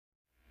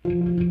We've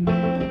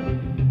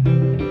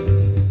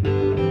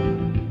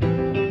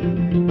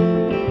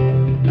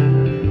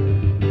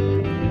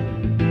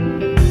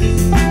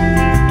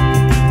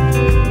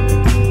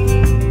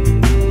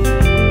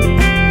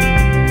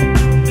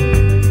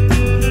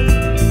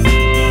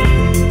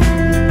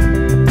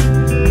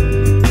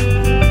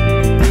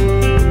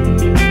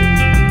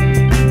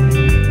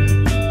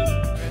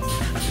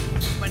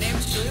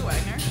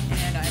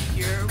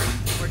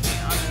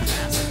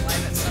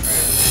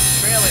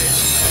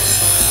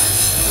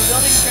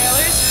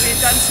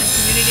gotten some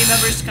community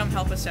members to come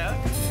help us out,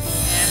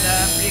 and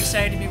I'm pretty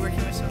excited to be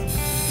working with some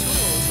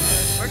tools in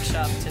this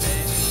workshop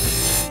today.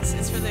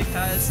 It's for the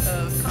cause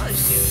of college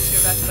students who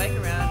are about to bike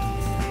around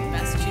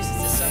Massachusetts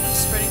this summer,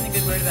 spreading the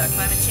good word about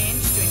climate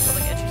change, doing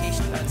public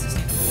education about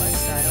sustainable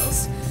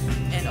lifestyles,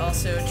 and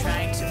also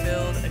trying to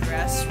build a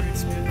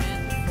grassroots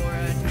movement for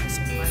doing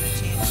some climate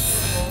change in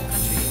the whole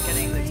country,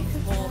 getting the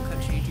whole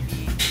country to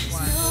be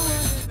one.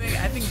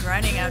 I've been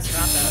grinding out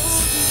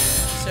Granthos.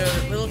 So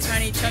little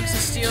tiny chunks of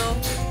steel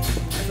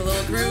with a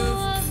little groove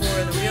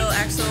for the wheel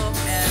axle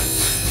and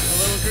a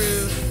little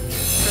groove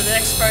for the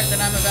next part that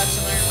I'm about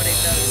to learn what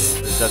it does.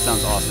 That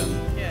sounds awesome.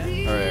 Yeah.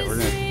 All right, we're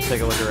gonna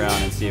take a look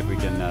around and see if we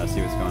can see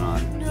what's going on.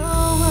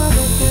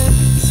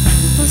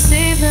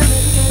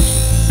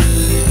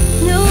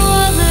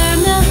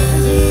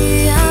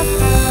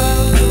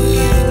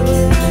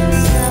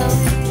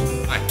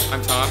 Hi,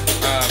 I'm Tom.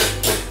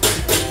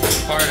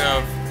 Part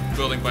of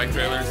building bike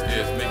trailers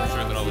is making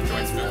sure that all the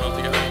joints fit well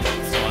together.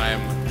 So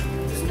I'm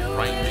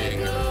grinding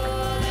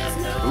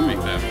to make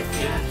them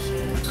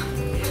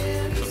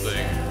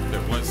something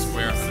that was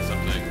square into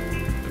something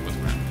that was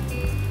round.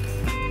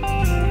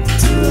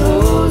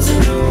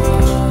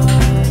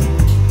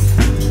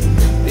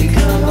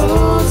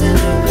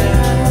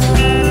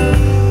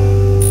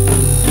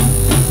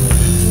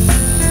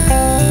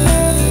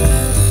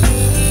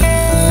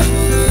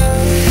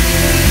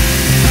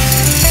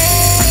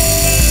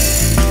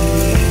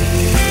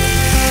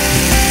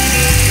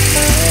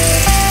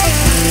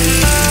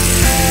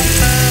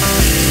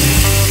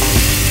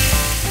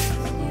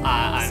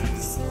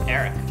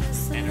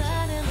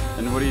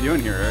 And what are you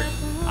doing here, Eric?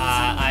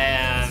 I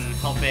am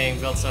helping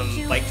build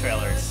some bike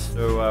trailers.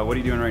 So what are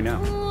you doing right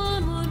now?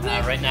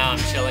 Right now I'm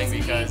chilling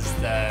because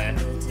the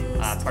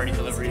party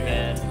delivery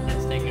van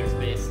is taking our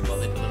space while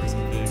they deliver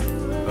some food.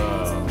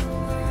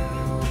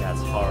 Oh,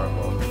 that's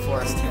horrible.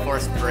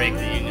 Forced break,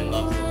 the union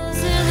loves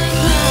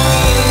it.